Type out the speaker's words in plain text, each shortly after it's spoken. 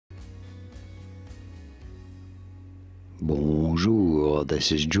Bonjour,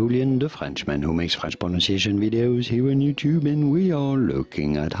 this is Julien, the Frenchman who makes French pronunciation videos here on YouTube, and we are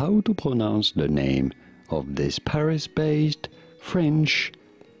looking at how to pronounce the name of this Paris-based French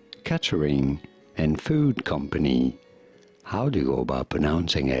catering and food company. How do you go about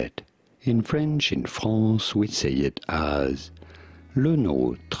pronouncing it? In French, in France, we say it as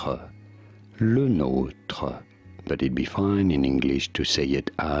Lenôtre, Lenôtre, but it'd be fine in English to say it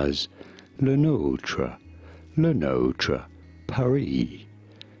as Lenôtre, Lenôtre, Paris.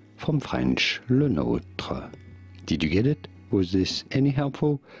 From French, Lenôtre. Did you get it? Was this any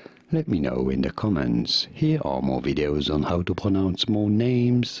helpful? Let me know in the comments. Here are more videos on how to pronounce more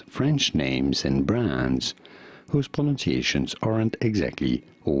names, French names and brands, whose pronunciations aren't exactly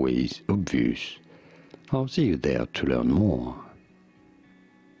always obvious. I'll see you there to learn more.